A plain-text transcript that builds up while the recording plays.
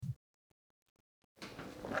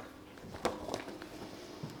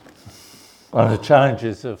One of the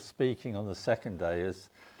challenges of speaking on the second day is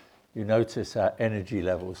you notice our energy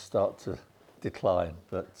levels start to decline,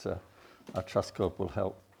 but I trust God will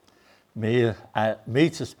help me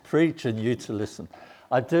to preach and you to listen.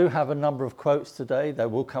 I do have a number of quotes today. They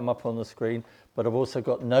will come up on the screen, but I've also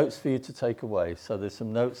got notes for you to take away. So there's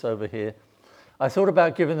some notes over here. I thought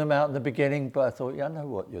about giving them out in the beginning, but I thought, yeah, I know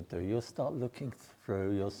what you'll do. You'll start looking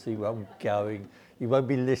through. You'll see where I'm going. You won't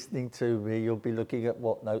be listening to me. You'll be looking at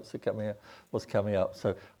what notes are coming up, what's coming up.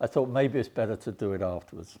 So I thought maybe it's better to do it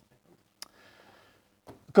afterwards.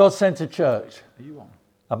 God-centered church. Are you on?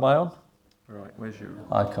 Am I on? Right, where's your...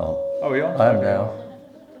 I can't. Oh, are you on? I am now.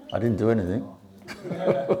 I didn't do anything.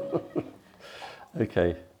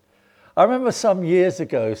 Okay. I remember some years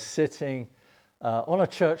ago sitting on a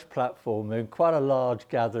church platform in quite a large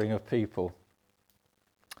gathering of people.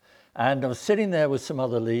 And I was sitting there with some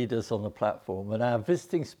other leaders on the platform, and our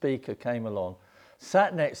visiting speaker came along,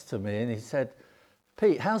 sat next to me, and he said,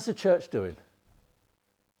 "Pete, how's the church doing?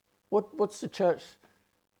 What's the church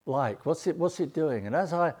like? What's it doing?" And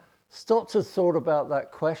as I stopped and thought about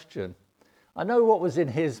that question, I know what was in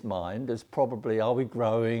his mind is probably, are we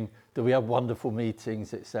growing? Do we have wonderful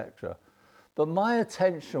meetings, etc.? But my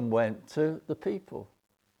attention went to the people.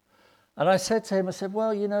 And I said to him, I said,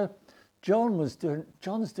 well, you know, John's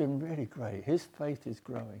doing really great. His faith is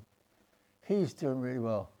growing. He's doing really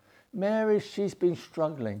well. Mary, she's been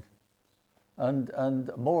struggling.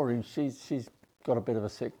 And Maureen, she's got a bit of a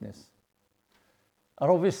sickness.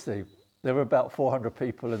 And obviously, there were about 400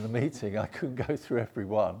 people in the meeting. I couldn't go through every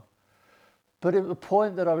one. But the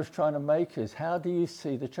point that I was trying to make is, how do you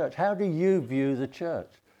see the church? How do you view the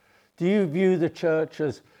church? Do you view the church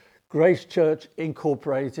as Grace Church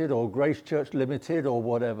Incorporated or Grace Church Limited or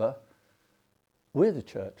whatever? We're the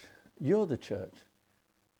church. You're the church.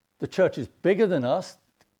 The church is bigger than us,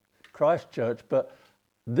 Christ Church, but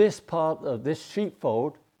this part of this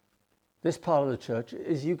sheepfold, this part of the church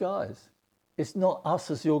is you guys. It's not us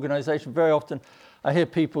as the organisation. Very often I hear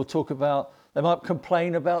people talk about, they might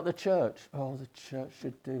complain about the church. Oh, the church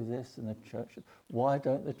should do this and the church should. Why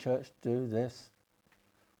don't the church do this?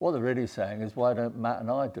 What they're really saying is, why don't Matt and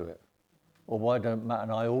I do it? Or why don't Matt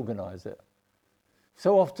and I organise it?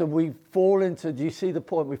 So often we fall into, do you see the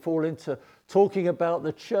point? We fall into talking about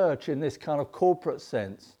the church in this kind of corporate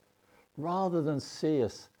sense, rather than see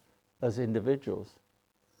us as individuals.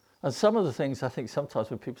 And some of the things I think sometimes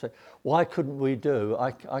when people say, why couldn't we do?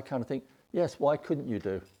 I kind of think, yes, why couldn't you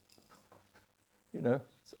do? You know,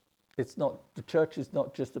 it's not, the church is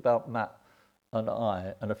not just about Matt and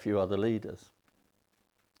I and a few other leaders.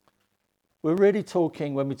 We're really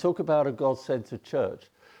talking, when we talk about a God-centered church,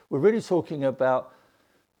 we're really talking about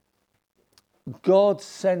God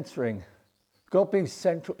centering, God being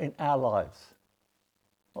central in our lives,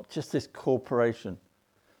 not just this corporation.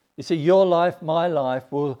 You see, your life, my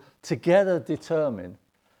life will together determine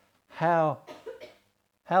how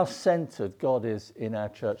centered God is in our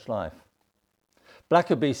church life.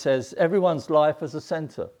 Blackaby says, everyone's life has a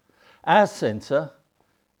center. Our center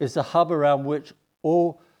is the hub around which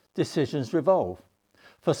all decisions revolve.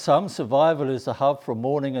 For some, survival is the hub from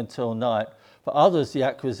morning until night. For others, the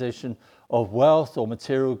acquisition of wealth or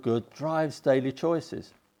material good drives daily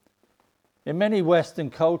choices. In many Western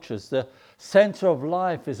cultures, the center of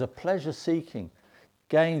life is a pleasure-seeking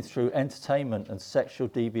gained through entertainment and sexual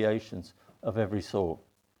deviations of every sort.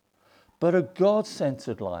 But a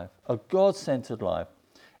God-centered life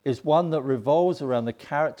is one that revolves around the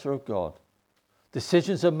character of God.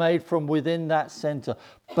 Decisions are made from within that center,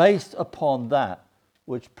 based upon that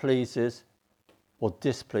which pleases or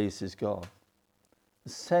displeases God. The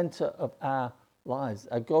center of our lives,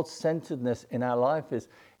 our God-centeredness in our life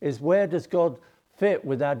is where does God fit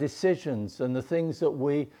with our decisions and the things that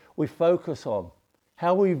we focus on,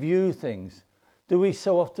 how we view things. Do we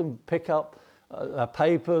so often pick up our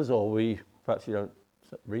papers, or perhaps you don't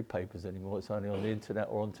read papers anymore, it's only on the internet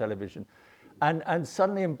or on television, and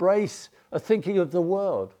suddenly embrace a thinking of the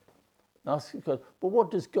world. Ask God, but what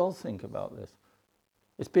does God think about this?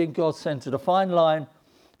 It's being God-centered. A fine line,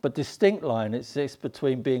 but distinct line exists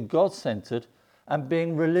between being God-centered and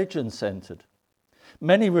being religion-centered.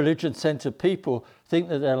 Many religion-centered people think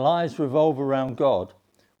that their lives revolve around God,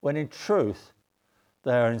 when in truth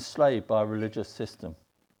they are enslaved by a religious system.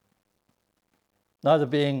 Neither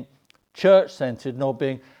being church-centered nor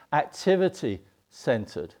being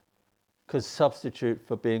activity-centered could substitute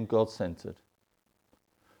for being God-centered.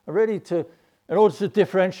 In order to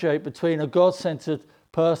differentiate between a God-centered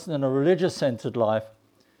person and a religious-centered life,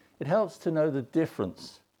 it helps to know the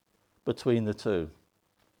difference between the two.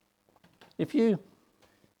 If you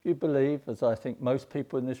If you believe, as I think most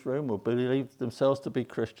people in this room will believe themselves to be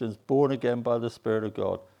Christians, born again by the Spirit of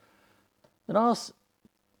God, then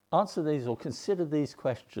answer these or consider these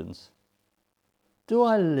questions. Do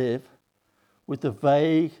I live with the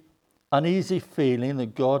vague, uneasy feeling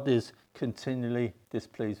that God is continually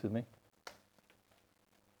displeased with me?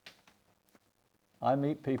 I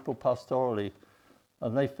meet people pastorally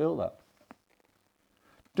and they feel that.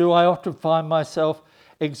 Do I often find myself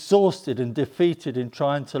exhausted and defeated in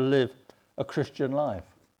trying to live a Christian life?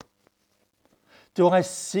 Do I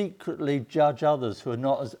secretly judge others who are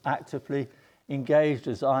not as actively engaged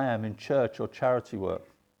as I am in church or charity work?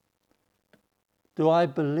 Do I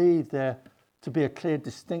believe there to be a clear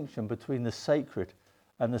distinction between the sacred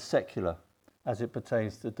and the secular as it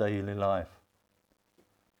pertains to daily life?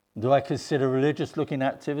 Do I consider religious-looking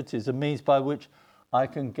activities a means by which I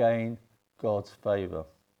can gain God's favour?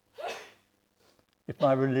 If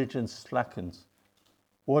my religion slackens,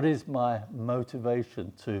 what is my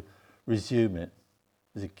motivation to resume it?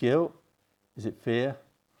 Is it guilt? Is it fear?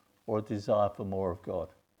 Or a desire for more of God?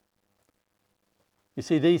 You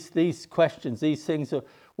see, these questions, these things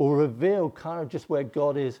will reveal kind of just where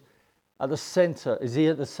God is at the centre. Is he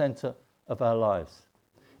at the centre of our lives?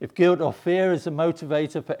 If guilt or fear is a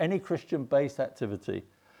motivator for any Christian-based activity,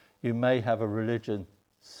 you may have a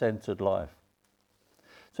religion-centred life.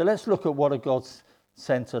 So let's look at what a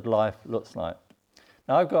God-centred life looks like.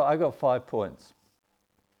 Now I've got 5 points,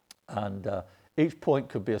 and each point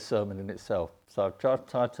could be a sermon in itself. So I've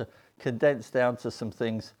tried to condense down to some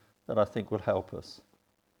things that I think will help us.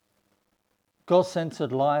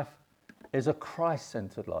 God-centred life is a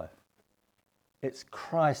Christ-centred life. It's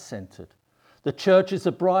Christ-centred. The church is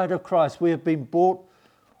the bride of Christ. We have been bought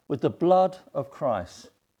with the blood of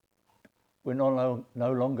Christ. We're no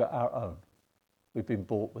longer our own. We've been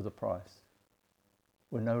bought with a price.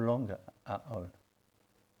 We're no longer our own.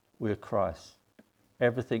 We're Christ.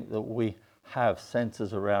 Everything that we have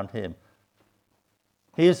centers around him.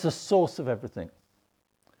 He is the source of everything.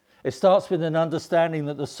 It starts with an understanding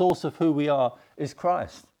that the source of who we are is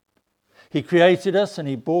Christ. He created us and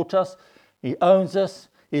he bought us. He owns us.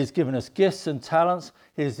 He has given us gifts and talents.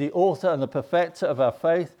 He is the author and the perfecter of our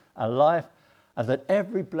faith and life, and that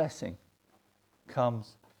every blessing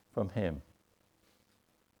comes from him.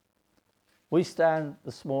 We stand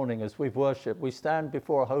this morning as we've worshipped, we stand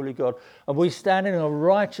before a holy God, and we stand in a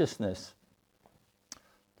righteousness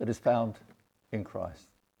that is found in Christ.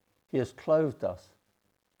 He has clothed us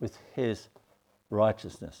with his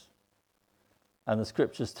righteousness. And the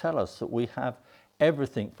scriptures tell us that we have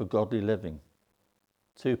everything for godly living.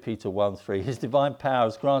 2 Peter 1:3. His divine power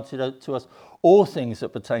has granted to us all things that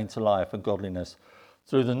pertain to life and godliness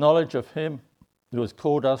through the knowledge of him who has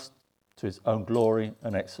called us to his own glory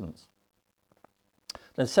and excellence.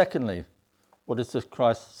 Then secondly, what does this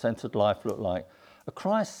Christ-centered life look like? A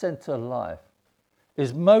Christ-centered life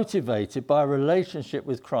is motivated by a relationship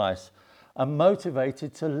with Christ and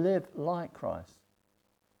motivated to live like Christ.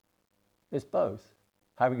 It's both.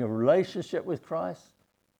 Having a relationship with Christ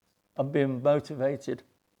and being motivated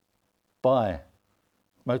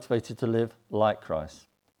to live like Christ.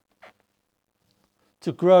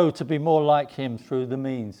 To grow to be more like him through the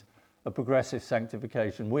means of progressive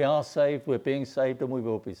sanctification. We are saved, we're being saved, and we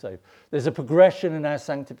will be saved. There's a progression in our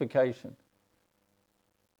sanctification.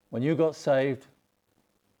 When you got saved,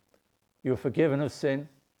 you were forgiven of sin.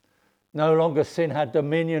 No longer sin had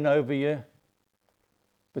dominion over you.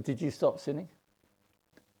 But did you stop sinning?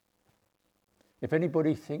 If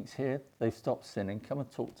anybody thinks here they've stopped sinning, come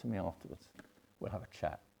and talk to me afterwards. We'll have a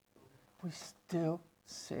chat. We still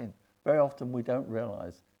sin. Very often we don't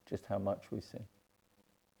realize just how much we sin.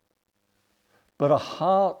 But a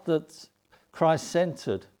heart that's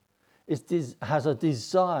Christ-centered has a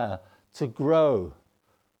desire to grow.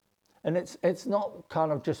 And it's not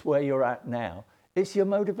kind of just where you're at now. It's your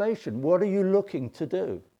motivation. What are you looking to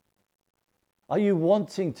do? Are you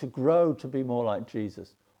wanting to grow to be more like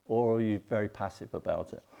Jesus? Or are you very passive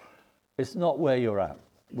about it? It's not where you're at.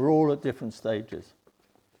 We're all at different stages.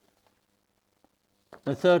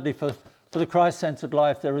 And thirdly, for the Christ-centered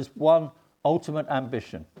life, there is one ultimate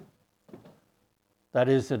ambition. That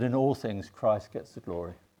is that in all things, Christ gets the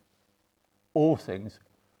glory. All things,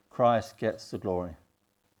 Christ gets the glory.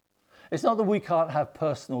 It's not that we can't have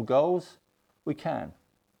personal goals. We can.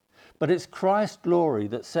 But it's Christ's glory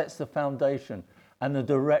that sets the foundation and the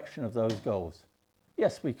direction of those goals.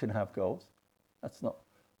 Yes, we can have goals. That's not.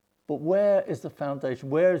 But where is the foundation?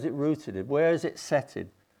 Where is it rooted in? Where is it set in?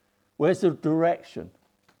 Where's the direction?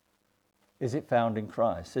 Is it found in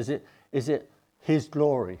Christ? Is it his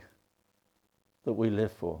glory that we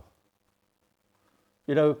live for?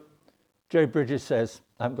 You know, Joe Bridges says,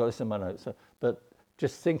 I haven't got this in my notes, but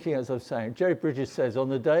just thinking as I was saying, Jerry Bridges says, on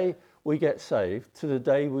the day we get saved to the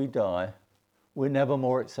day we die, we're never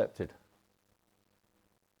more accepted.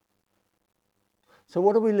 So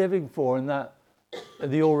what are we living for in that,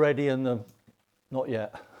 the already and the not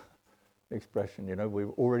yet expression? You know,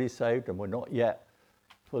 we're already saved and we're not yet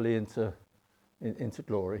fully into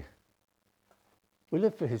glory. We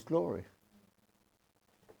live for his glory.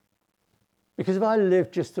 Because if I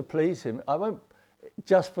live just to please him, I won't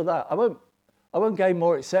gain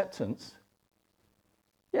more acceptance.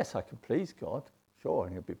 Yes, I can please God, sure,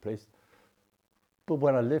 and he'll be pleased. But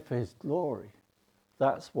when I live for his glory,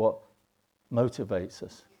 that's what motivates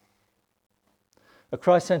us. A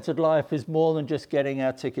Christ-centered life is more than just getting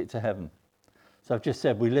our ticket to heaven. So I've just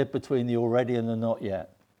said we live between the already and the not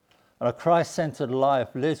yet. And a Christ-centered life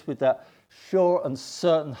lives with that sure and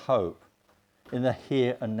certain hope in the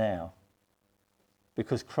here and now.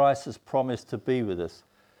 Because Christ has promised to be with us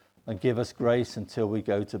and give us grace until we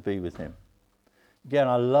go to be with him. Again,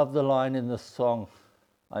 I love the line in the song.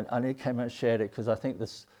 I need to come out and share it because I think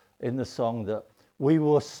this in the song that we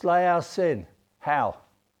will slay our sin. How?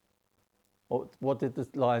 What did the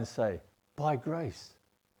line say? By grace.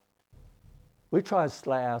 We try and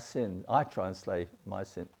slay our sin. I try and slay my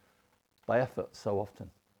sin by effort so often.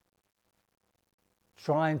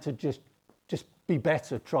 Trying to just be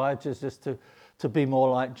better. Try just to be more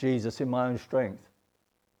like Jesus in my own strength.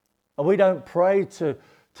 And we don't pray to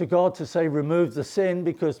God to say remove the sin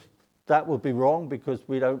because that would be wrong because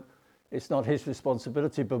it's not his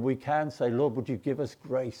responsibility, but we can say, Lord, would you give us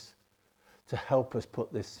grace to help us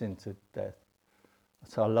put this sin to death?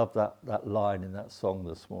 So I love that line in that song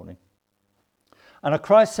this morning. And a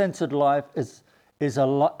Christ-centered life is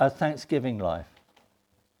a thanksgiving life.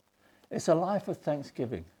 It's a life of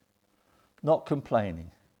thanksgiving, not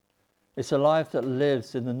complaining. It's a life that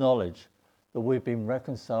lives in the knowledge that we've been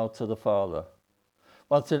reconciled to the Father.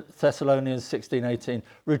 1 Thessalonians 16:18,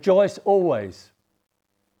 rejoice always.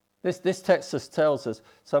 This text just tells us,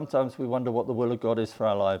 sometimes we wonder what the will of God is for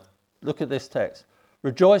our life. Look at this text.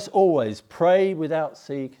 Rejoice always, pray without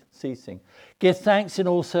ceasing. Give thanks in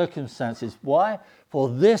all circumstances. Why? For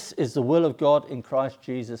this is the will of God in Christ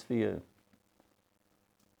Jesus for you.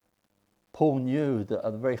 Paul knew that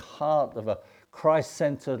at the very heart of a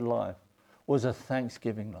Christ-centered life was a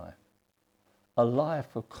thanksgiving life, a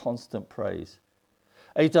life of constant praise.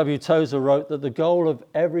 A.W. Tozer wrote that the goal of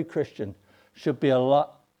every Christian should be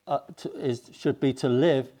to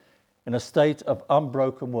live in a state of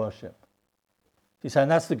unbroken worship. He's saying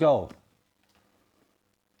that's the goal.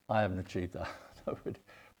 I haven't achieved that,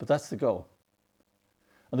 but that's the goal.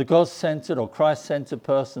 And the God-centered or Christ-centered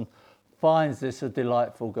person finds this a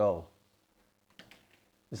delightful goal.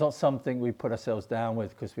 It's not something we put ourselves down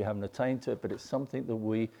with because we haven't attained to it, but it's something that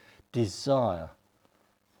we desire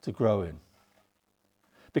to grow in.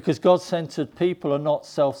 Because God-centered people are not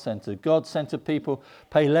self-centered. God-centered people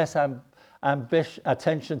pay less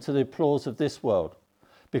attention to the applause of this world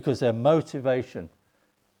because their motivation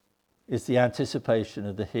is the anticipation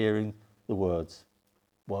of the hearing the words,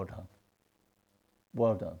 well done,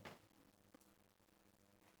 well done.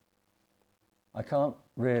 I can't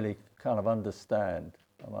really kind of understand,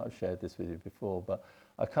 I might have shared this with you before, but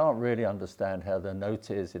I can't really understand how there are no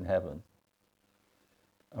tears in heaven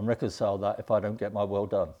and reconcile that if I don't get my well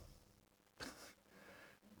done.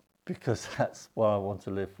 Because that's what I want to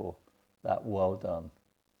live for, that well done,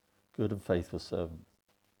 good and faithful servant.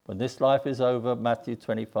 When this life is over, Matthew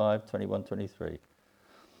 25, 21, 23.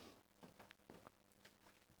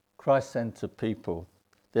 Christ-centered people,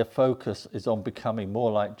 their focus is on becoming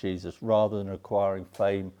more like Jesus rather than acquiring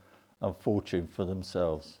fame and fortune for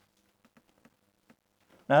themselves.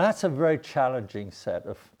 Now that's a very challenging set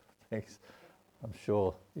of things. I'm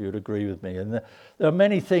sure you would agree with me. And there are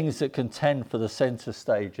many things that contend for the center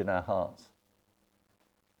stage in our hearts.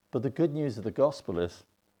 But the good news of the gospel is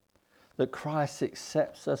that Christ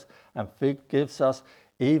accepts us and forgives us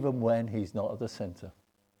even when he's not at the center.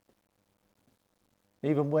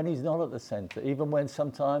 Even when he's not at the center. Even when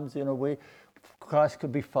sometimes, Christ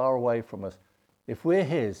could be far away from us. If we're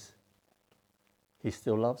his, he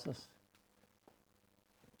still loves us.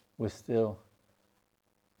 We're still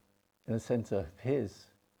in the center of his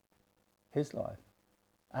life.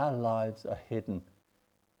 Our lives are hidden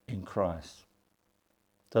in Christ.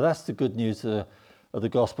 So that's the good news of the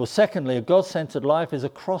gospel. Secondly, a God-centered life is a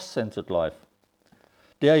cross-centered life.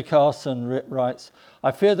 D.A. Carson writes,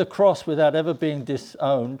 I fear the cross without ever being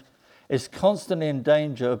disowned is constantly in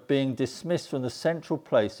danger of being dismissed from the central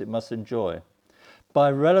place it must enjoy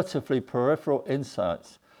by relatively peripheral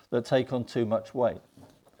insights that take on too much weight.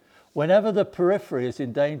 Whenever the periphery is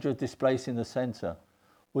in danger of displacing the center,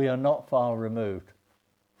 we are not far removed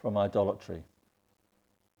from idolatry.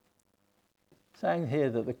 Saying here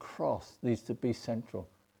that the cross needs to be central.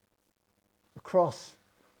 The cross,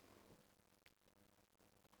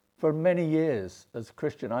 for many years as a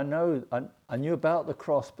Christian, I knew about the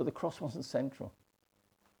cross, but the cross wasn't central.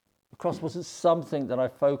 The cross wasn't something that I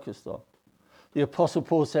focused on. The Apostle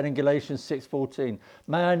Paul said in Galatians 6:14,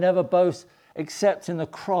 "May I never boast except in the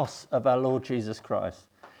cross of our Lord Jesus Christ."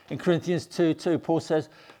 In Corinthians 2:2, Paul says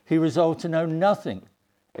he resolved to know nothing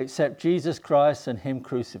except Jesus Christ and him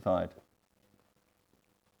crucified.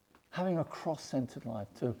 Having a cross-centered life,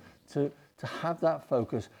 to have that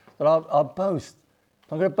focus, that I'll boast.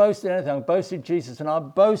 If I'm going to boast in anything, I'll boast in Jesus, and I'll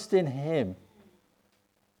boast in him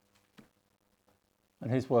and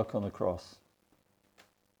his work on the cross.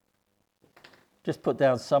 Just put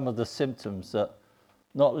down some of the symptoms that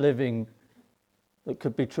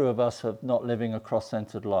could be true of us of not living a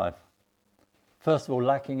cross-centered life. First of all,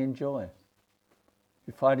 lacking in joy. If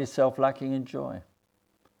you find yourself lacking in joy,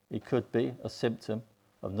 it could be a symptom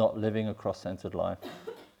of not living a cross-centered life.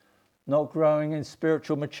 Not growing in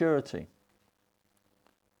spiritual maturity.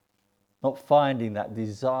 Not finding that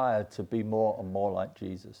desire to be more and more like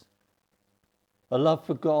Jesus. A love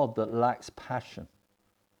for God that lacks passion.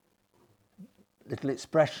 Little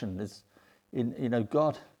expression is in,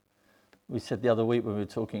 God. We said the other week when we were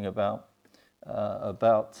talking about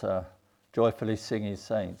joyfully singing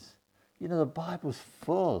saints. The Bible's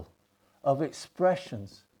full of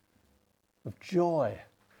expressions of joy,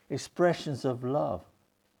 expressions of love,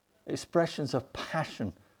 expressions of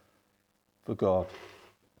passion for God.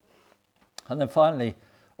 And then finally,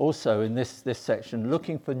 also in this section,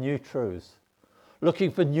 looking for new truths,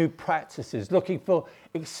 looking for new practices, looking for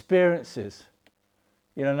experiences.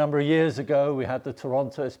 A number of years ago, we had the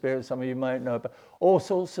Toronto experience, some of you might know, but all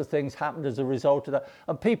sorts of things happened as a result of that.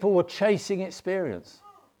 And people were chasing experience.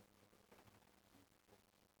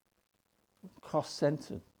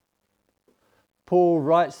 Cross-centered. Paul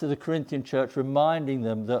writes to the Corinthian church, reminding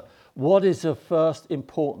them that what is of first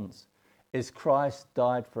importance is Christ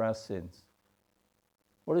died for our sins.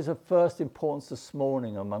 What is of first importance this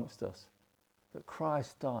morning amongst us? That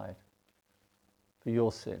Christ died for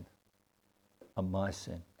your sin and my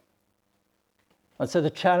sin. And so the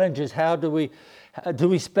challenge is, how do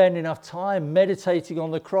we spend enough time meditating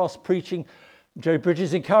on the cross, preaching? Joe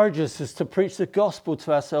Bridges encourages us to preach the gospel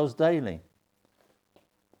to ourselves daily,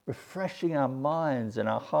 refreshing our minds and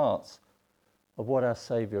our hearts of what our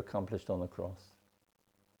Saviour accomplished on the cross.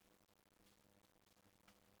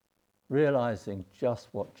 Realizing just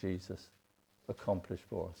what Jesus accomplished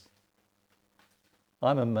for us.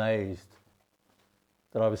 I'm amazed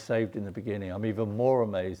that I was saved in the beginning. I'm even more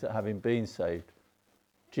amazed that having been saved,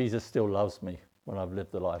 Jesus still loves me when I've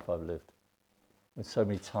lived the life I've lived. And so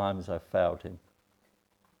many times I've failed him.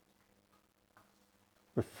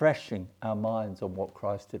 Refreshing our minds on what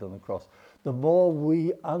Christ did on the cross. The more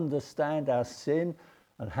we understand our sin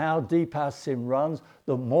and how deep our sin runs,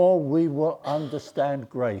 the more we will understand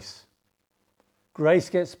grace. Grace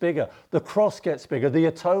gets bigger. The cross gets bigger. The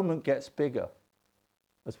atonement gets bigger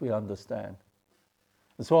as we understand.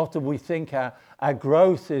 And so often we think our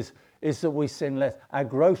growth is that we sin less. Our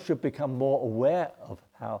growth should become more aware of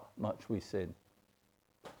how much we sin.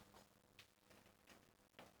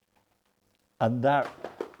 And that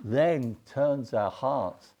then turns our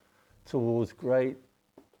hearts towards great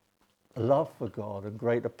love for God and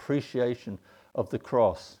great appreciation of the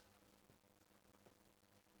cross.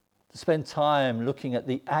 To spend time looking at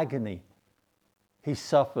the agony he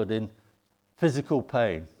suffered in physical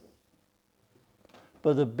pain.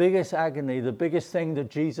 But the biggest agony, the biggest thing that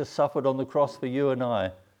Jesus suffered on the cross for you and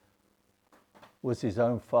I was his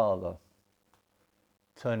own Father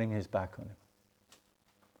turning his back on him.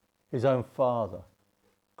 His own Father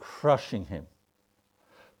crushing him,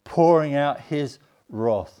 pouring out his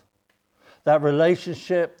wrath. That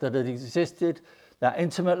relationship that had existed, that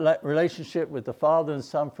intimate relationship with the Father and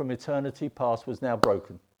Son from eternity past was now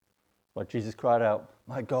broken. But Jesus cried out,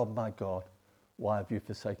 my God, why have you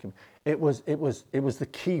forsaken me? It was the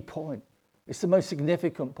key point. It's the most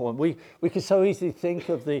significant point. We could so easily think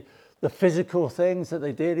of the physical things that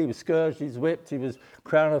they did. He was scourged, he was whipped, he was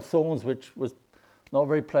crowned of thorns, which was not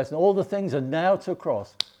very pleasant. All the things are nailed to a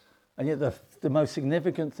cross. And yet the most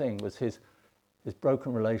significant thing was his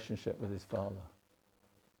broken relationship with his Father,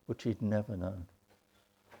 which he'd never known.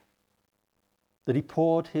 That he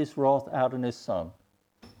poured his wrath out on his Son.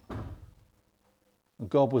 And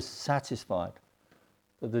God was satisfied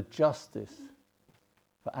that the justice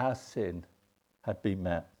for our sin had been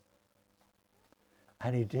met.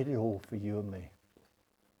 And he did it all for you and me.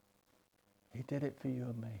 He did it for you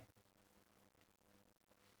and me.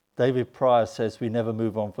 David Pryor says we never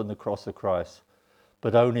move on from the cross of Christ,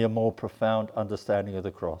 but only a more profound understanding of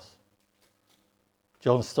the cross.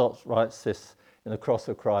 John Stott writes this in The Cross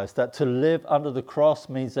of Christ, that to live under the cross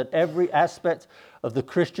means that every aspect of the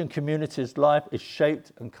Christian community's life is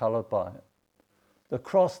shaped and coloured by it. The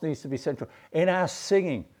cross needs to be central. In our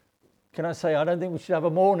singing, can I say, I don't think we should have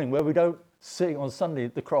a morning where we don't sing on Sunday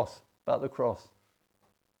the cross, about the cross.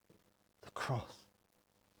 The cross.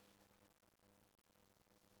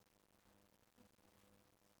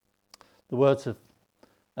 The words of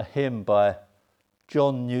a hymn by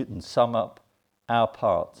John Newton sum up our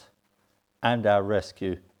part and our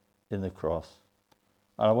rescue in the cross.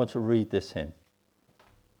 And I want to read this hymn,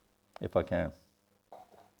 if I can.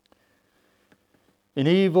 In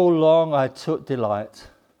evil long I took delight,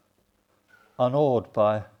 unawed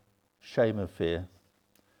by shame and fear,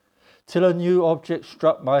 till a new object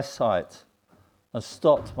struck my sight and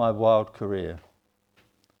stopped my wild career.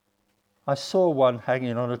 I saw one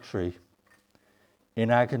hanging on a tree in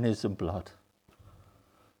agonies and blood,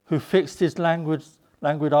 who fixed his languid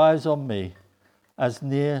eyes on me as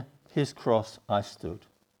near his cross I stood.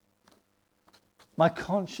 My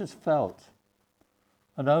conscience felt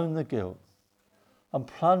and owned the guilt and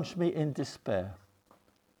plunged me in despair.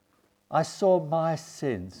 I saw my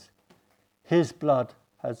sins his blood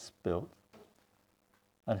had spilt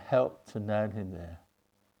and helped to nail him there.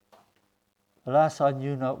 Alas, I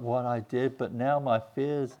knew not what I did, but now my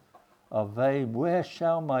fears are vain. Where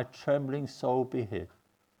shall my trembling soul be hid?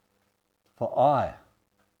 For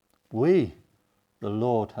we, the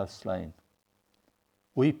Lord, have slain.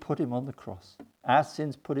 We put him on the cross. Our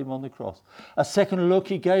sins put him on the cross. A second look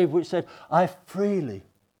he gave which said, I freely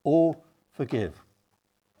all forgive.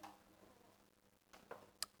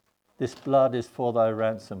 This blood is for thy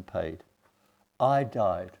ransom paid. I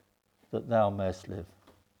died that thou mayest live.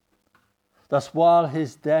 Thus while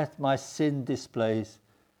his death my sin displays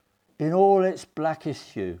in all its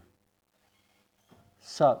blackest hue,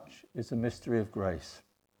 such is the mystery of grace.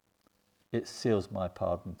 It seals my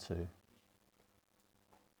pardon too.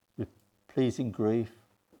 With pleasing grief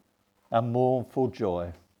and mournful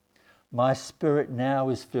joy, my spirit now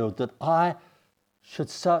is filled that I should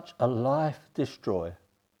such a life destroy,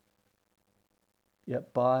 yet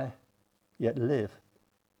live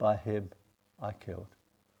by him I killed.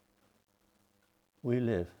 We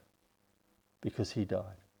live because he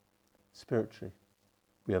died. Spiritually,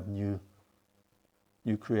 we have new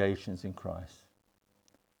creations in Christ.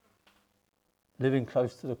 Living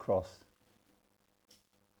close to the cross.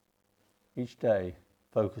 Each day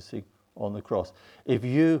focusing on the cross. If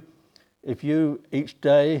you each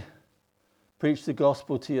day preach the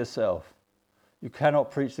gospel to yourself, you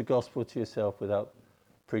cannot preach the gospel to yourself without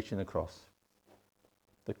preaching the cross.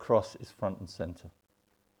 The cross is front and center.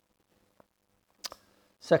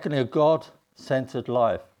 Secondly, a God-centered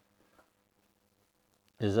life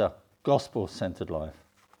is a gospel-centered life.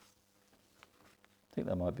 I think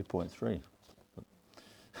that might be point 3.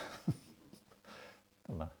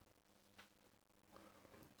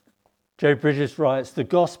 Jerry Bridges writes, the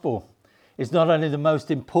gospel is not only the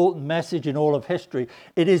most important message in all of history,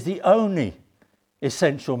 it is the only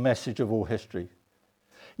essential message of all history.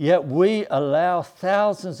 Yet we allow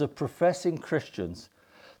thousands of professing Christians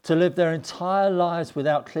to live their entire lives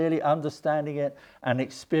without clearly understanding it and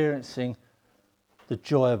experiencing the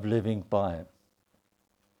joy of living by it.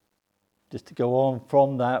 Just to go on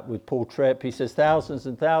from that with Paul Tripp, he says thousands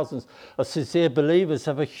and thousands of sincere believers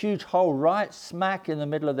have a huge hole right smack in the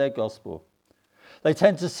middle of their gospel. They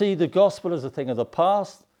tend to see the gospel as a thing of the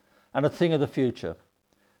past and a thing of the future.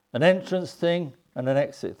 An entrance thing and an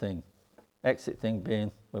exit thing. Exit thing being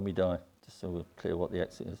when we die, just so we're clear what the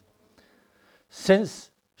exit is. Since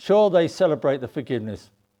sure they celebrate the forgiveness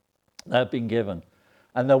they have been given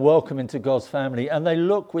and they're welcome into God's family and they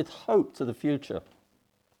look with hope to the future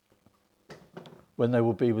when they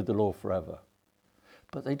will be with the Lord forever.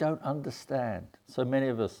 But they don't understand. So many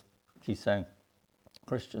of us, he's saying,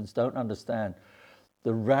 Christians don't understand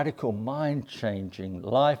the radical mind-changing,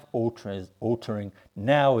 life-altering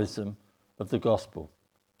nowism of the gospel.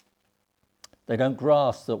 They don't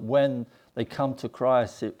grasp that when they come to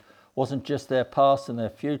Christ, it wasn't just their past and their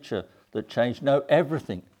future that changed. No,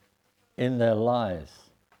 everything in their lives,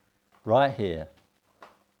 right here,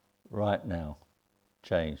 right now,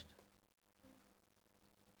 changed.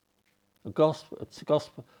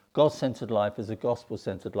 God-centered life is a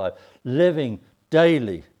gospel-centered life, living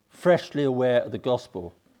daily, freshly aware of the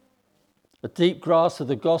gospel. A deep grasp of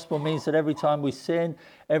the gospel means that every time we sin,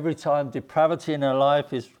 every time depravity in our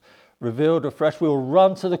life is revealed afresh, we will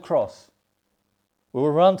run to the cross. We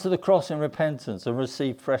will run to the cross in repentance and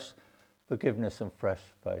receive fresh forgiveness and fresh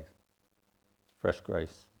faith, fresh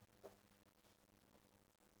grace.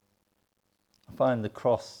 I find the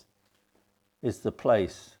cross is the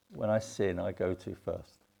place when I sin I go to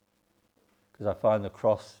first. Because I find the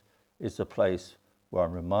cross is the place where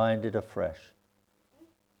I'm reminded afresh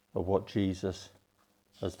of what Jesus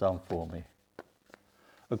has done for me.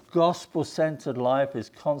 A gospel-centered life is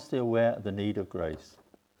constantly aware of the need of grace.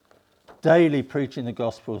 Daily preaching the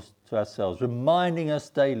gospel to ourselves, reminding us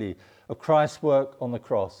daily of Christ's work on the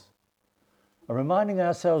cross, and reminding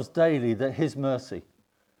ourselves daily that his mercy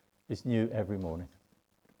is new every morning.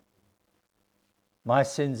 My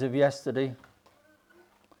sins of yesterday,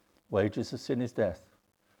 wages of sin is death.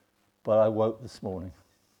 But I woke this morning.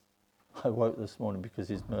 I woke this morning because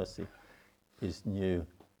his mercy is new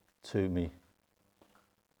to me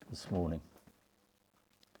this morning.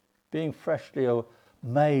 Being freshly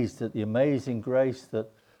amazed at the amazing grace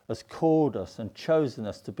that has called us and chosen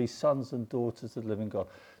us to be sons and daughters of the living God.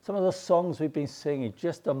 Some of the songs we've been singing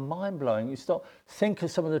just are mind-blowing. You stop, think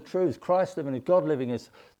of some of the truths. Christ living and God living is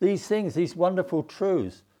these things, these wonderful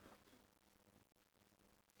truths.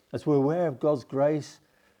 As we're aware of God's grace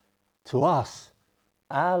to us,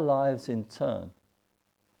 our lives in turn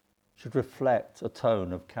should reflect a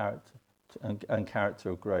tone of character and character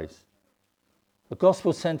of grace. A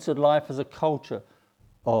gospel-centered life is a culture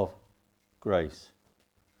of grace.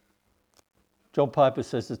 John Piper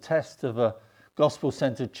says the test of a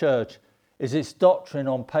gospel-centered church is its doctrine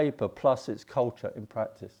on paper plus its culture in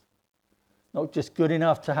practice. Not just good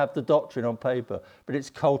enough to have the doctrine on paper, but it's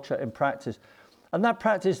culture in practice. And that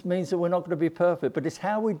practice means that we're not going to be perfect, but it's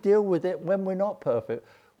how we deal with it when we're not perfect,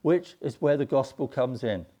 which is where the gospel comes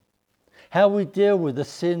in. How we deal with the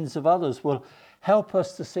sins of others will help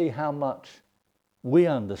us to see how much we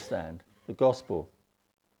understand the gospel.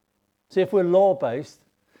 See, if we're law-based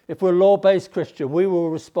Christian, we will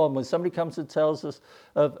respond when somebody comes and tells us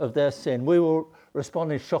of their sin. We will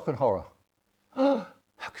respond in shock and horror. Oh,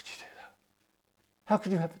 how could you do that? How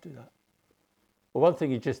could you ever do that? Well, one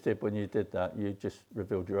thing you just did when you did that, you just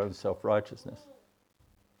revealed your own self-righteousness.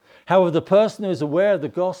 However, the person who is aware of the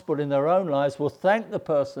gospel in their own lives will thank the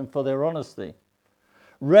person for their honesty,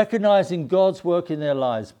 recognizing God's work in their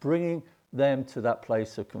lives, bringing them to that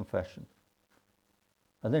place of confession,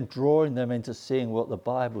 and then drawing them into seeing what the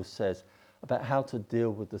Bible says about how to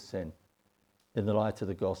deal with the sin in the light of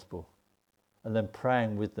the gospel, and then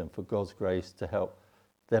praying with them for God's grace to help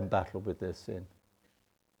them battle with their sin.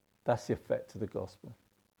 That's the effect of the gospel.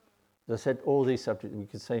 As I said, all these subjects, we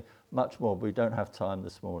could say much more, but we don't have time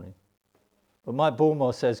this morning. But Mike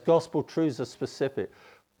Bullmore says, gospel truths are specific,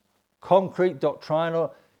 concrete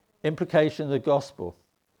doctrinal implication of the gospel,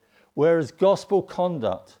 whereas gospel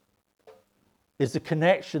conduct is the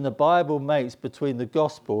connection the Bible makes between the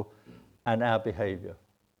gospel and our behavior.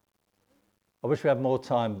 I wish we had more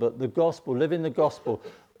time, but the gospel, living the gospel,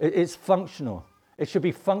 it's functional. It should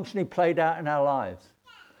be functionally played out in our lives.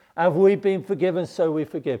 Have we been forgiven, so we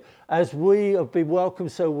forgive. As we have been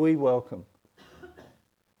welcomed, so we welcome.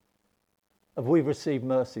 Have we received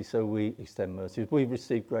mercy, so we extend mercy. Have we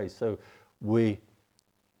received grace, so we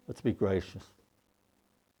are to be gracious.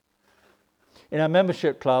 In our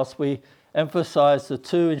membership class, we emphasize the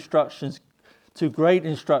two great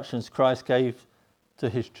instructions Christ gave to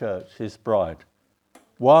his church, his bride.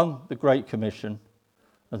 One, the Great Commission,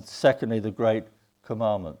 and secondly, the Great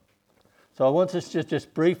Commandment. So I want us to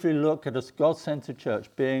just briefly look at a God-centered church,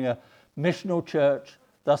 being a missional church,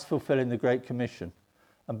 thus fulfilling the Great Commission,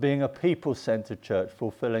 and being a people-centered church,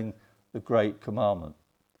 fulfilling the Great Commandment.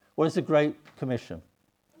 What is the Great Commission?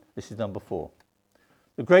 This is number 4.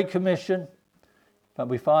 The Great Commission that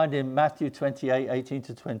we find in Matthew 28, 18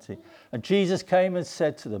 to 20. And Jesus came and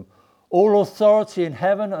said to them, all authority in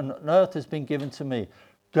heaven and on earth has been given to me.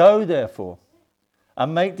 Go, therefore,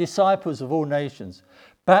 and make disciples of all nations,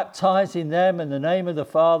 baptizing them in the name of the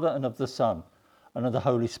Father and of the Son and of the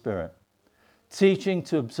Holy Spirit, teaching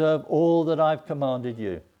to observe all that I've commanded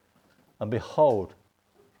you. And behold,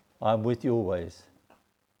 I am with you always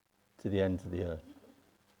to the end of the earth,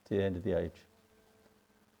 to the end of the age.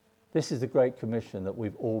 This is the Great Commission that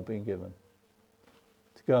we've all been given,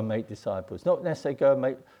 to go and make disciples. Not necessarily go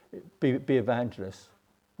and be evangelists.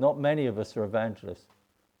 Not many of us are evangelists,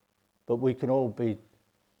 but we can all be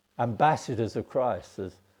ambassadors of Christ,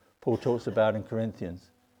 as Paul talks about in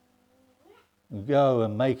Corinthians. Go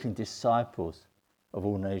and making disciples of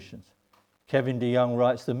all nations. Kevin DeYoung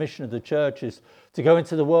writes, the mission of the church is to go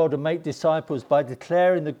into the world and make disciples by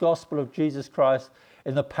declaring the gospel of Jesus Christ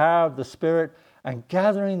in the power of the Spirit and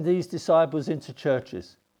gathering these disciples into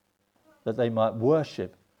churches that they might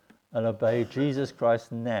worship and obey Jesus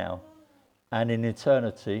Christ now and in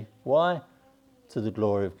eternity. Why? To the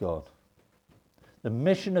glory of God. The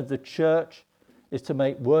mission of the church is to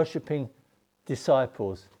make worshipping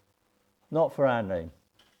disciples, not for our name.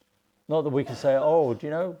 Not that we can say, oh, do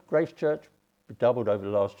you know, Grace Church doubled over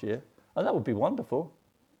the last year. And that would be wonderful.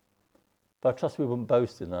 But I trust we wouldn't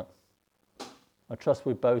boast in that. I trust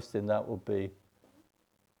we boast in that will be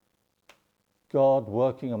God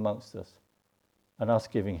working amongst us and us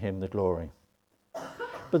giving him the glory.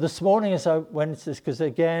 But this morning as I went into this, because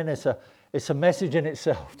again, it's a message in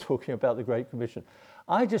itself talking about the Great Commission.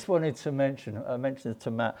 I just wanted to mention it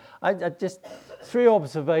to Matt. I just 3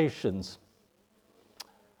 observations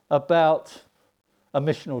about a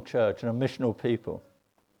missional church and a missional people.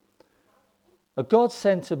 A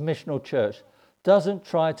God-centered missional church doesn't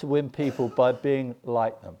try to win people by being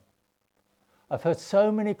like them. I've heard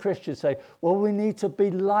so many Christians say, well, we need to be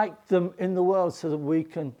like them in the world so that we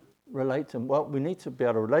can relate to them. Well, we need to be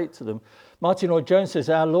able to relate to them. Martin Lloyd-Jones says,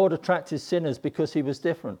 our Lord attracted sinners because he was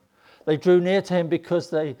different. They drew near to him because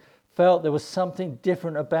they felt there was something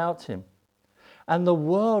different about him. And the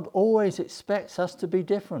world always expects us to be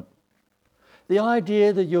different. The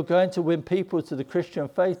idea that you're going to win people to the Christian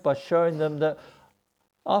faith by showing them that,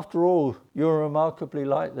 after all, you're remarkably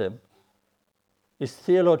like them, is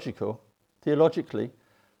theologically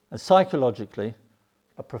and psychologically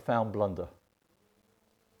a profound blunder.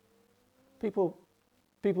 People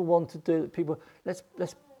want to do people. Let's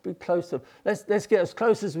be close to them. Let's get as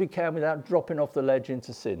close as we can without dropping off the ledge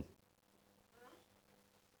into sin.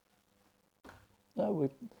 No,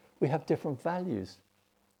 we have different values.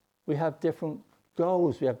 We have different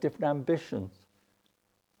goals. We have different ambitions.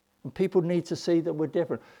 And people need to see that we're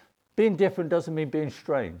different. Being different doesn't mean being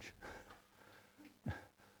strange.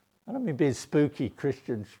 I don't mean being spooky,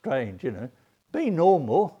 Christian, strange, you know. Be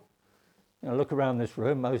normal. You know, look around this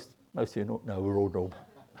room. Most of you know we're all normal.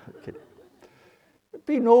 Kidding.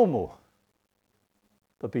 Be normal,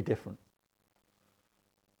 but be different.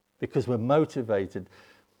 Because we're motivated.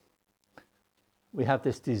 We have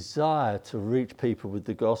this desire to reach people with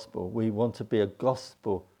the gospel. We want to be a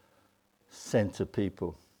gospel-centered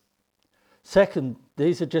people. Second,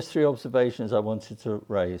 these are just 3 observations I wanted to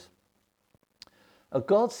raise. A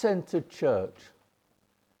God-centered church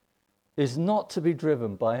is not to be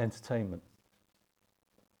driven by entertainment.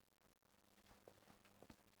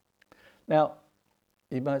 Now,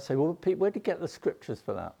 you might say, well, Pete, where did you get the scriptures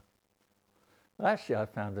for that? Well, actually, I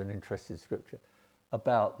found an interesting scripture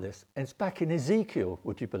about this. And it's back in Ezekiel,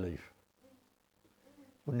 would you believe?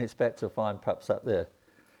 Wouldn't expect to find perhaps that there.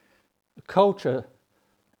 A culture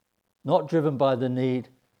not driven by the need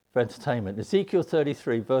for entertainment. Ezekiel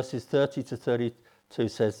 33, verses 30 to 32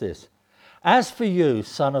 says this. As for you,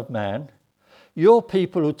 son of man, your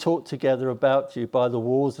people who talk together about you by the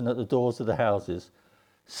walls and at the doors of the houses,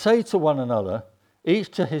 say to one another, each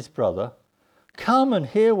to his brother, come and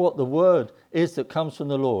hear what the word is that comes from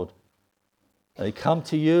the Lord. They come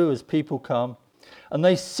to you as people come, and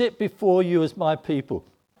they sit before you as my people,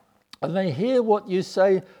 and they hear what you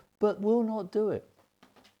say, but will not do it.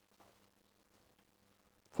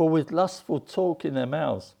 For with lustful talk in their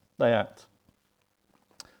mouths they act.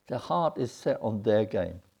 Their heart is set on their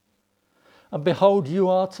gain. And behold, you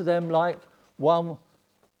are to them like one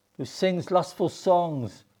who sings lustful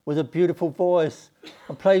songs with a beautiful voice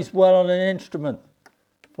and plays well on an instrument.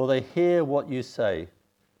 For they hear what you say,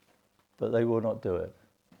 but they will not do it.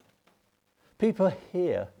 People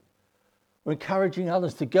here are encouraging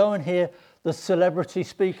others to go and hear the celebrity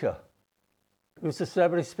speaker. Who's the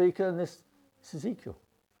celebrity speaker in this? It's Ezekiel.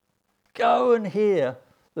 Go and hear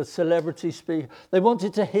the celebrity speaker. They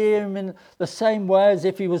wanted to hear him in the same way as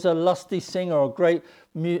if he was a lusty singer or a great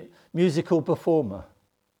musical performer.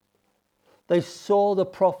 They saw the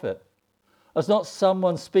prophet as not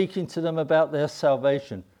someone speaking to them about their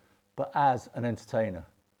salvation, but as an entertainer.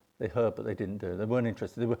 They heard, but they didn't do it. They weren't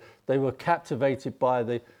interested. They were captivated by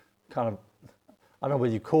the kind of, I don't know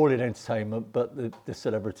whether you call it entertainment, but the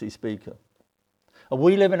celebrity speaker. And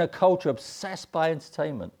we live in a culture obsessed by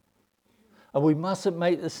entertainment. And we mustn't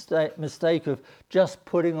make the mistake of just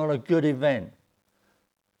putting on a good event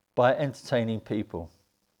by entertaining people.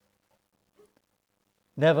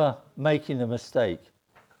 Never making the mistake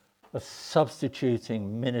of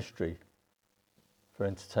substituting ministry for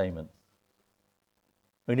entertainment.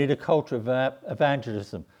 We need a culture of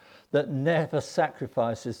evangelism that never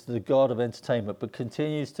sacrifices to the God of entertainment, but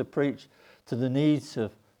continues to preach to the needs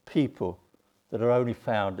of people that are only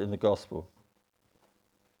found in the gospel.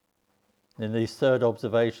 In these 3rd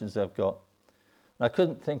observations I've got, and I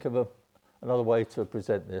couldn't think of another way to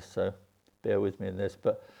present this, so bear with me in this,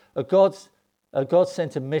 but a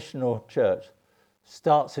God-centered missional church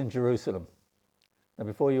starts in Jerusalem. Now,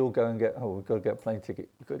 before you all go and we've got to get a plane ticket,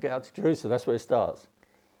 you've got to get out to Jerusalem. That's where it starts.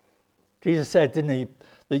 Jesus said, didn't he,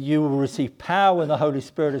 that you will receive power when the Holy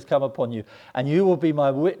Spirit has come upon you, and you will be my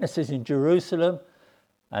witnesses in Jerusalem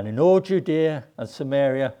and in all Judea and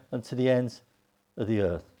Samaria and to the ends of the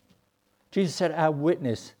earth. Jesus said our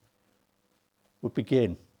witness would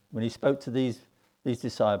begin when he spoke to these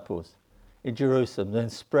disciples in Jerusalem, then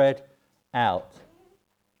spread out.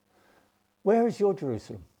 Where is your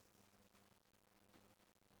Jerusalem?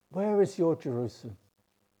 Where is your Jerusalem?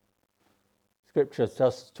 Scripture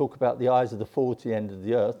does talk about the eyes of the fool to the end of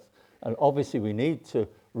the earth, and obviously we need to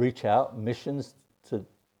reach out, missions to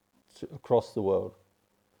across the world.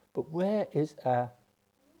 But where's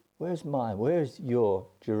mine? Where is your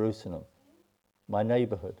Jerusalem? My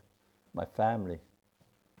neighborhood, my family,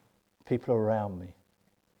 people around me.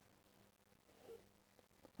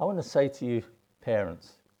 I want to say to you,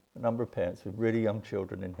 parents, a number of parents with really young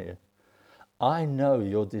children in here, I know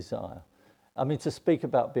your desire. I mean, to speak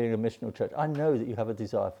about being a missional church, I know that you have a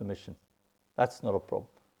desire for mission. That's not a problem.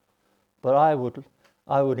 But I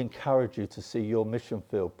would encourage you to see your mission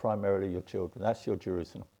field, primarily your children. That's your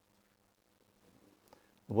Jerusalem.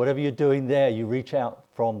 Whatever you're doing there, you reach out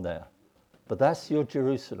from there. But that's your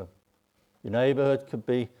Jerusalem. Your neighborhood could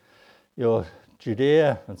be your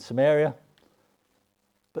Judea and Samaria.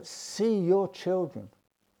 But see your children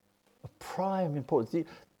of prime importance.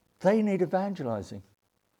 They need evangelizing.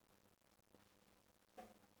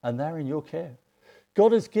 And they're in your care.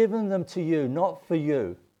 God has given them to you, not for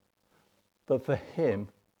you, but for him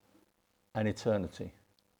and eternity.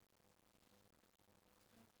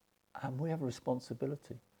 And we have a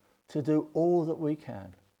responsibility to do all that we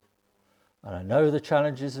can. And I know the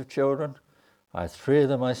challenges of children. I have 3 of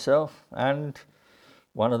them myself, and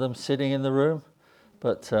one of them sitting in the room.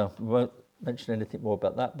 But we won't mention anything more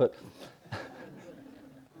about that. But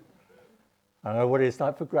I know what it's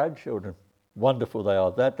like for grandchildren. Wonderful they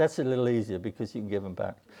are. That's a little easier because you can give them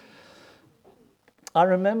back. I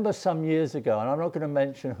remember some years ago, and I'm not going to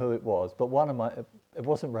mention who it was, but it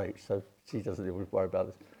wasn't Rach, so she doesn't even worry about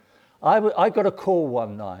this. I got a call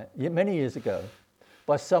one night, many years ago,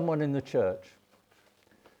 by someone in the church,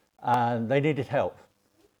 and they needed help.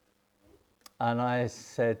 And I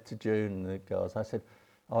said to June and the girls, I said,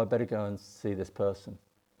 I better go and see this person.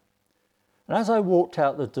 And as I walked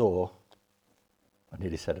out the door, I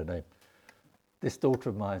nearly said her name, this daughter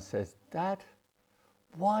of mine says, Dad,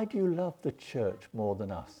 why do you love the church more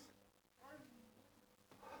than us?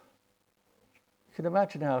 You can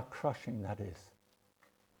imagine how crushing that is,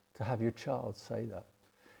 to have your child say that.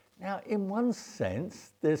 Now, in one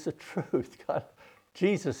sense, there's a truth.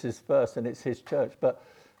 Jesus is first and it's his church, but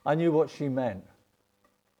I knew what she meant.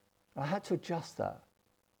 I had to adjust that.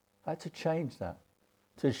 I had to change that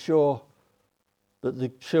to ensure that the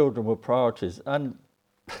children were priorities. And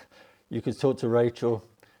you could talk to Rachel.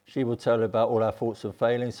 She will tell you about all our faults and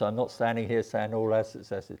failings, so I'm not standing here saying all our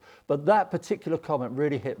successes. But that particular comment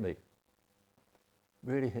really hit me.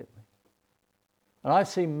 Really hit me. And I've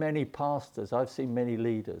seen many pastors, I've seen many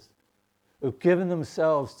leaders who've given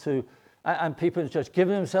themselves to, and people in the church,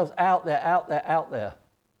 giving themselves out there.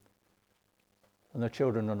 And their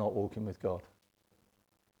children are not walking with God.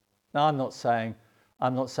 Now, I'm not saying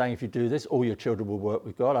if you do this, all your children will work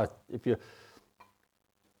with God.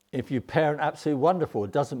 If you parent absolutely wonderful,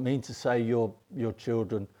 it doesn't mean to say your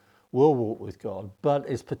children will walk with God. But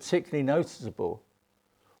it's particularly noticeable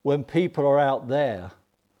when people are out there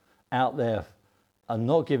and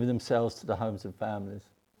not giving themselves to the homes and families.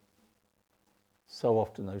 So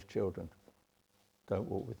often those children don't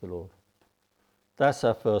walk with the Lord. That's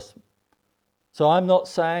our first. So I'm not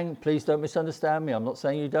saying, please don't misunderstand me, I'm not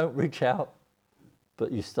saying you don't reach out, but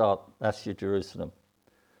you start, that's your Jerusalem.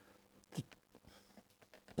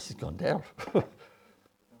 This has gone down.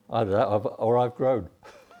 Either that or I've grown.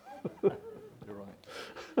 You're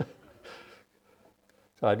right.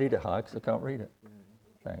 So I need it high because I can't read it.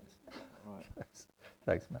 Thanks. Right.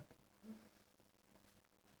 Thanks, Matt.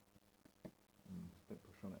 Bit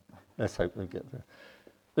push on it. Let's hope we get there.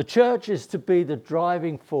 The church is to be the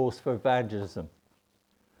driving force for evangelism.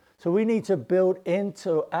 So we need to build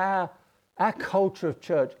into our culture of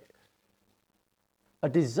church a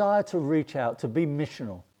desire to reach out, to be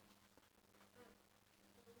missional.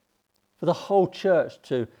 For the whole church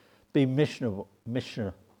to be mission-based,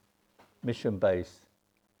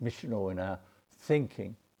 missional in our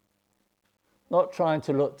thinking. Not trying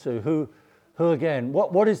to look to who again,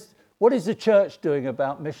 what is the church doing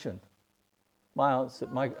about mission? My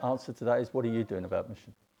answer to that is, what are you doing about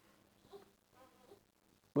mission?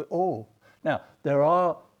 We're all. Now, there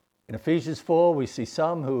are, in Ephesians 4, we see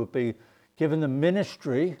some who will be given the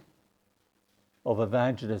ministry of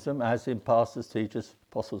evangelism, as in pastors, teachers,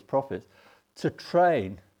 apostles, prophets, to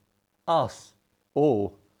train us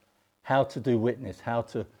all how to do witness, how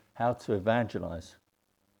to evangelize.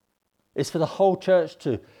 It's for the whole church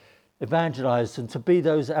to evangelize and to be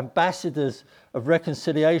those ambassadors of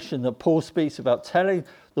reconciliation that Paul speaks about, telling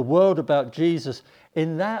the world about Jesus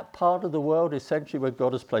in that part of the world essentially where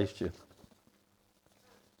God has placed you.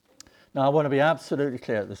 Now, I want to be absolutely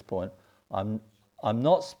clear at this point. I'm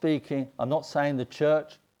not saying the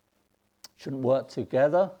church shouldn't work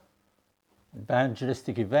together,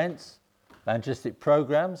 evangelistic events, evangelistic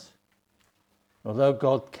programs. Although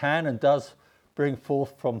God can and does bring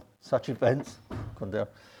forth from such events,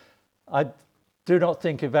 I do not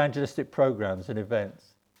think evangelistic programs and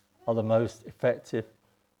events are the most effective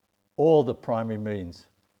or the primary means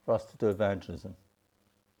for us to do evangelism.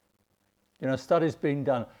 You know, studies being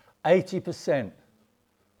done, 80%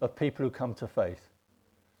 of people who come to faith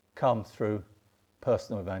come through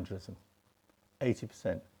personal evangelism.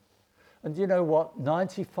 80%. And you know what?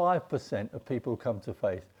 95% of people who come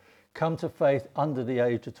to faith under the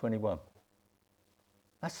age of 21.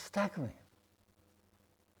 That's staggering.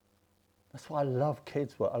 That's why I love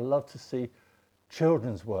kids' work. I love to see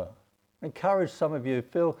children's work. I encourage some of you,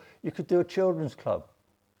 feel you could do a children's club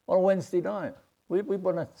on a Wednesday night. We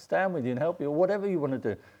want to stand with you and help you, or whatever you want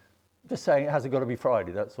to do. Just saying, it hasn't got to be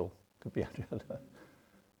Friday, that's all. Could be any other.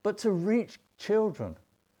 But to reach children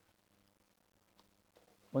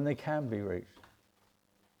when they can be reached.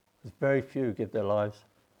 There's very few give their lives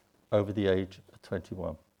over the age of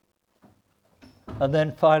 21. And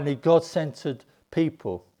then finally, God-centered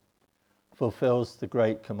people fulfills the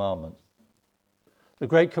great commandment. The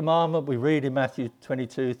great commandment we read in Matthew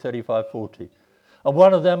 22, 35, 40. And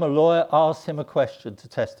one of them, a lawyer, asked him a question to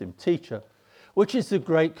test him. Teacher, which is the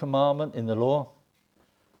great commandment in the law?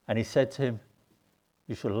 And he said to him,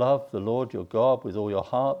 you shall love the Lord your God with all your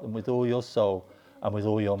heart and with all your soul and with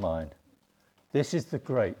all your mind. This is the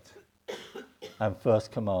great and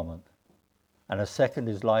first commandment. And a second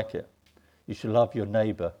is like it. You shall love your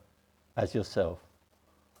neighbour as yourself.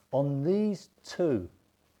 On these two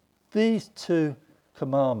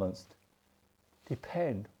commandments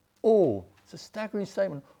depend all, it's a staggering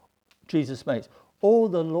statement Jesus makes, all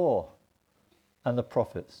the law and the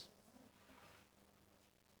prophets.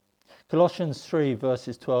 Colossians 3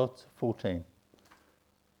 verses 12 to 14.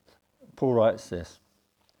 Paul writes this.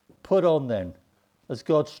 Put on then, as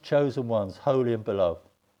God's chosen ones, holy and beloved,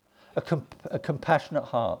 a compassionate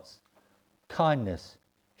hearts, kindness,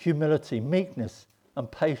 humility, meekness,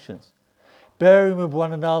 and patience, bearing with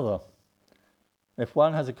one another. If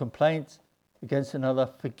one has a complaint against another,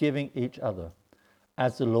 forgiving each other,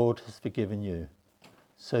 as the Lord has forgiven you,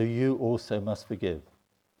 so you also must forgive.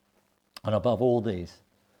 And above all these,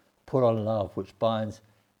 put on love, which binds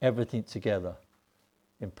everything together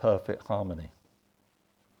in perfect harmony.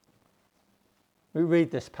 We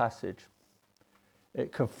read this passage.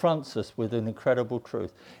 It confronts us with an incredible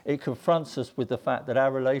truth. It confronts us with the fact that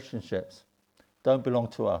our relationships don't belong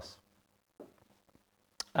to us.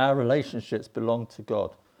 Our relationships belong to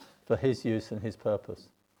God for his use and his purpose.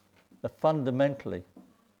 They're fundamentally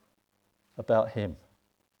about him.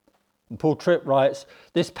 And Paul Tripp writes,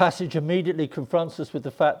 this passage immediately confronts us with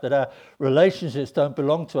the fact that our relationships don't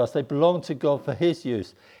belong to us. They belong to God for his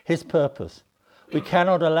use, his purpose. We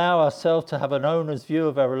cannot allow ourselves to have an owner's view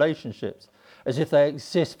of our relationships as if they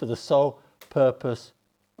exist for the sole purpose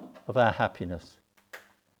of our happiness.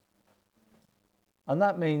 And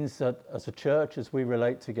that means that as a church, as we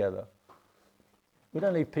relate together, we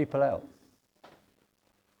don't leave people out.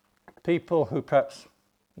 People who perhaps,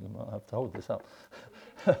 you might have to hold this up.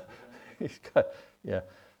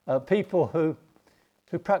 People who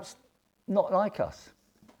perhaps not like us.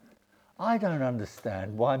 I don't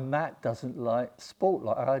understand why Matt doesn't like sport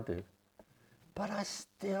like I do, but I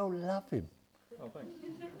still love him. Oh, thanks.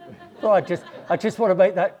 Well, I just want to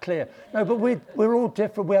make that clear. No, but we're all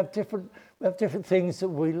different. We have different things that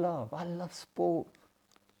we love. I love sport.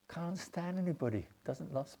 Can't understand anybody who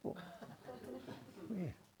doesn't love sport.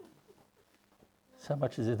 Weird. So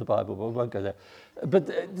much is in the Bible, but we won't go there. But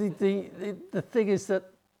the thing is that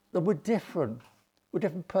we're different. We're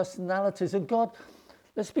different personalities. And God,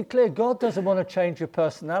 let's be clear, God doesn't want to change your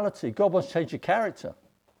personality. God wants to change your character.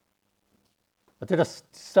 I did a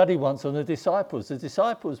study once on the disciples. The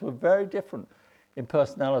disciples were very different in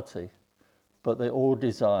personality, but they all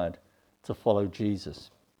desired to follow Jesus.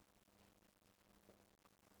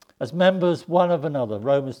 As members one of another,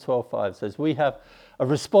 Romans 12:5 says, we have a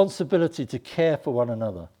responsibility to care for one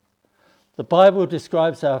another. The Bible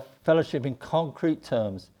describes our fellowship in concrete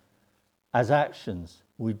terms as actions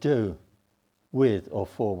we do with or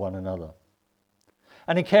for one another.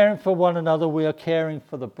 And in caring for one another, we are caring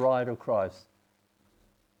for the bride of Christ.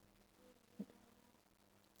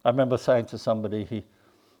 I remember saying to somebody, he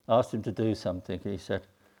asked him to do something. He said,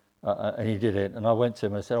 and he did it. And I went to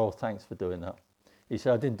him and I said, oh, thanks for doing that. He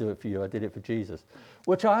said, I didn't do it for you, I did it for Jesus.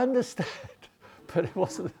 Which I understand, but it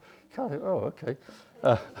wasn't, kind of, oh, okay.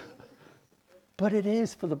 But it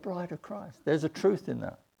is for the bride of Christ. There's a truth in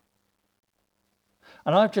that.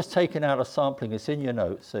 And I've just taken out a sampling, it's in your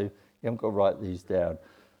notes, so you haven't got to write these down,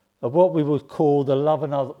 of what we would call the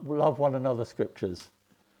love one another scriptures.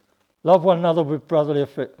 Love one another with brotherly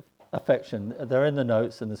affection. They're in the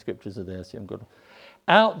notes and the scriptures are there, so you haven't got to.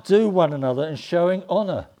 Outdo one another in showing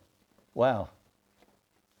honour. Wow.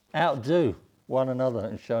 Outdo one another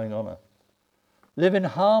in showing honour. Live in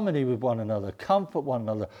harmony with one another. Comfort one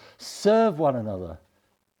another. Serve one another.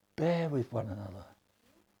 Bear with one another.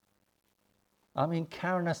 I mean,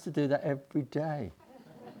 Karen has to do that every day.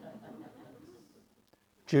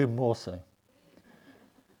 June more so.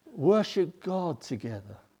 Worship God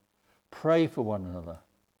together. Pray for one another.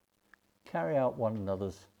 Carry out one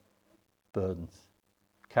another's burdens.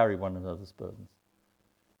 Carry one another's burdens.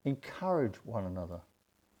 Encourage one another.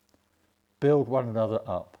 Build one another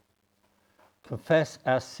up. Confess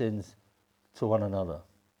our sins to one another.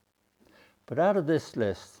 But out of this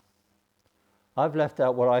list, I've left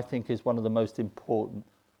out what I think is one of the most important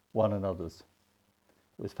one another's.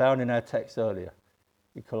 It was found in our text earlier,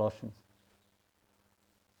 in Colossians.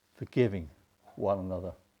 Forgiving one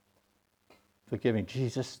another. Forgiving.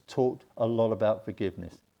 Jesus talked a lot about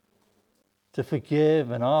forgiveness. To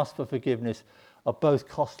forgive and ask for forgiveness are both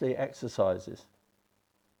costly exercises.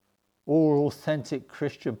 All authentic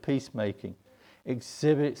Christian peacemaking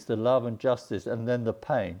exhibits the love and justice and then the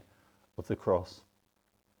pain of the cross.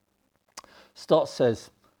 Stott says,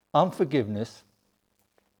 unforgiveness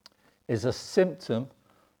is a symptom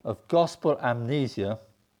of gospel amnesia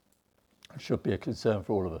and should be a concern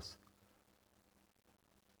for all of us.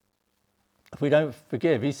 If we don't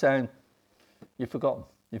forgive, he's saying, you've forgotten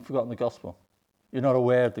the gospel. You're not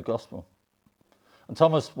aware of the gospel. And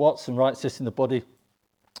Thomas Watson writes this in The Body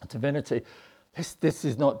of Divinity.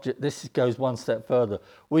 This goes one step further.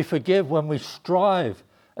 We forgive when we strive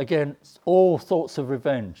against all thoughts of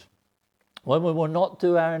revenge, when we will not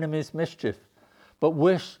do our enemies mischief, but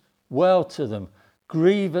wish well to them,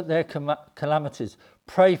 grieve at their calamities,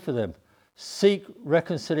 pray for them, seek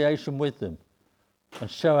reconciliation with them, and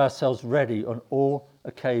show ourselves ready on all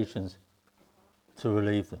occasions to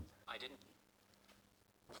relieve them. I didn't.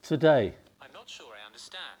 Today, I'm not sure I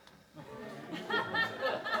understand.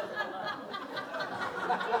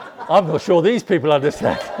 I'm not sure these people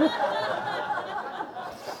understand.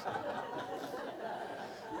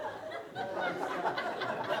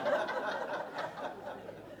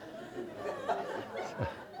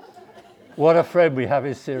 What a friend we have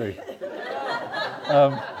in Siri.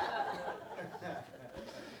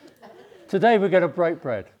 Today we're going to break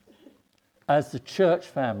bread as the church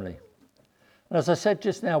family. And as I said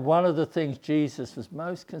just now, one of the things Jesus was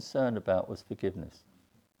most concerned about was forgiveness.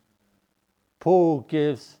 Paul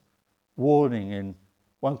gives warning in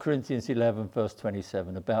 1 Corinthians 11 verse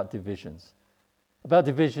 27 about divisions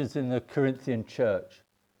in the Corinthian church.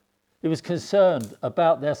 He was concerned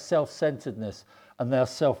about their self-centeredness and their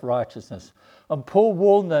self-righteousness. And Paul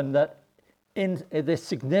warned them that in this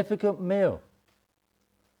significant meal,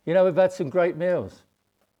 you know, we've had some great meals.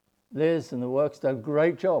 Liz and the work's done a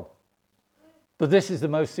great job. But this is the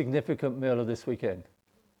most significant meal of this weekend.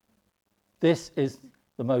 This is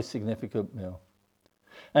the most significant meal.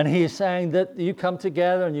 And he is saying that you come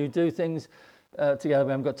together and you do things together.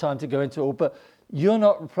 We haven't got time to go into it all, but you're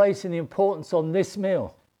not placing the importance on this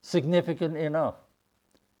meal significantly enough.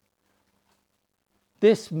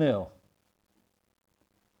 This meal,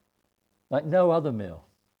 like no other meal,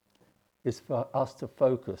 is for us to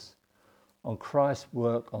focus on Christ's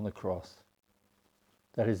work on the cross.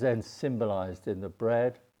 That is then symbolized in the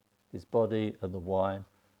bread, his body, and the wine,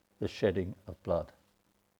 the shedding of blood.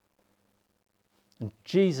 And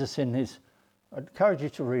Jesus I encourage you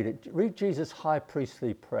to read it. Read Jesus' high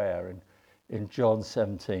priestly prayer in John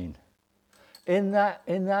 17. In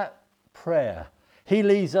that prayer, he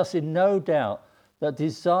leaves us in no doubt that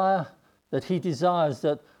he desires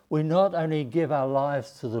that we not only give our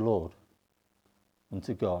lives to the Lord and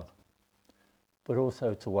to God, but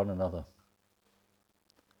also to one another.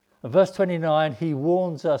 In verse 29, he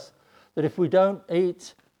warns us that if we don't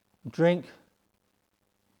eat, drink,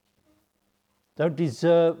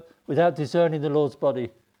 without discerning the Lord's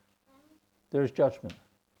body, there is judgment.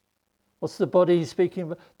 What's the body he's speaking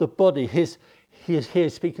about? The body, he is here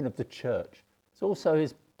speaking of the church. It's also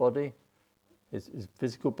his body, his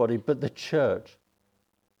physical body, but the church.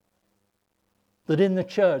 That in the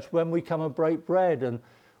church, when we come and break bread, and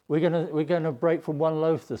we're going to break from one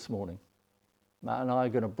loaf this morning. Matt and I are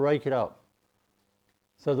going to break it up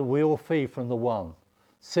so that we all feed from the one,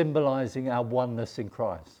 symbolizing our oneness in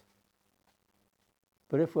Christ.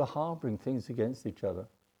 But if we're harboring things against each other,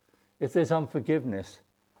 if there's unforgiveness,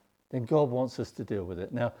 then God wants us to deal with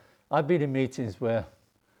it. Now, I've been in meetings where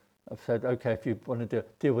I've said, okay, if you want to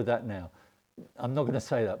deal with that now. I'm not going to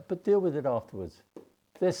say that, but deal with it afterwards.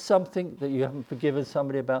 If there's something that you haven't forgiven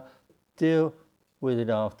somebody about, deal with it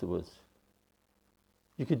afterwards.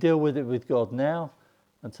 You could deal with it with God now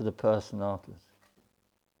and to the person afterwards.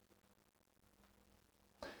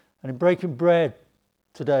 And in breaking bread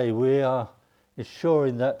today, we are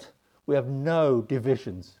ensuring that we have no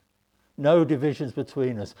divisions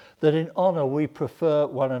between us, that in honour we prefer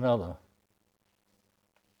one another.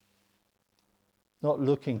 Not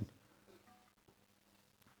looking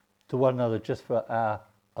to one another just for our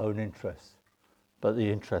own interests, but the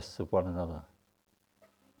interests of one another.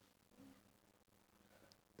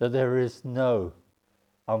 That there is no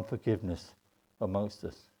unforgiveness amongst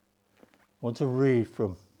us. I want to read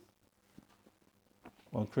from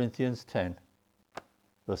 1 Corinthians 10,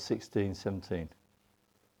 verse 16, 17,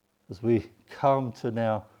 as we come to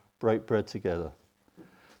now break bread together.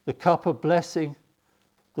 The cup of blessing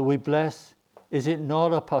that we bless, is it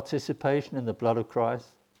not a participation in the blood of Christ?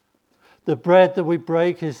 The bread that we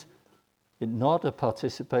break, is it not a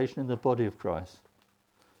participation in the body of Christ?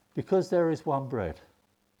 Because there is one bread.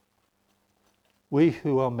 We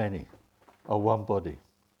who are many are one body,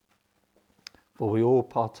 for we all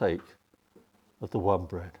partake of the one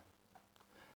bread.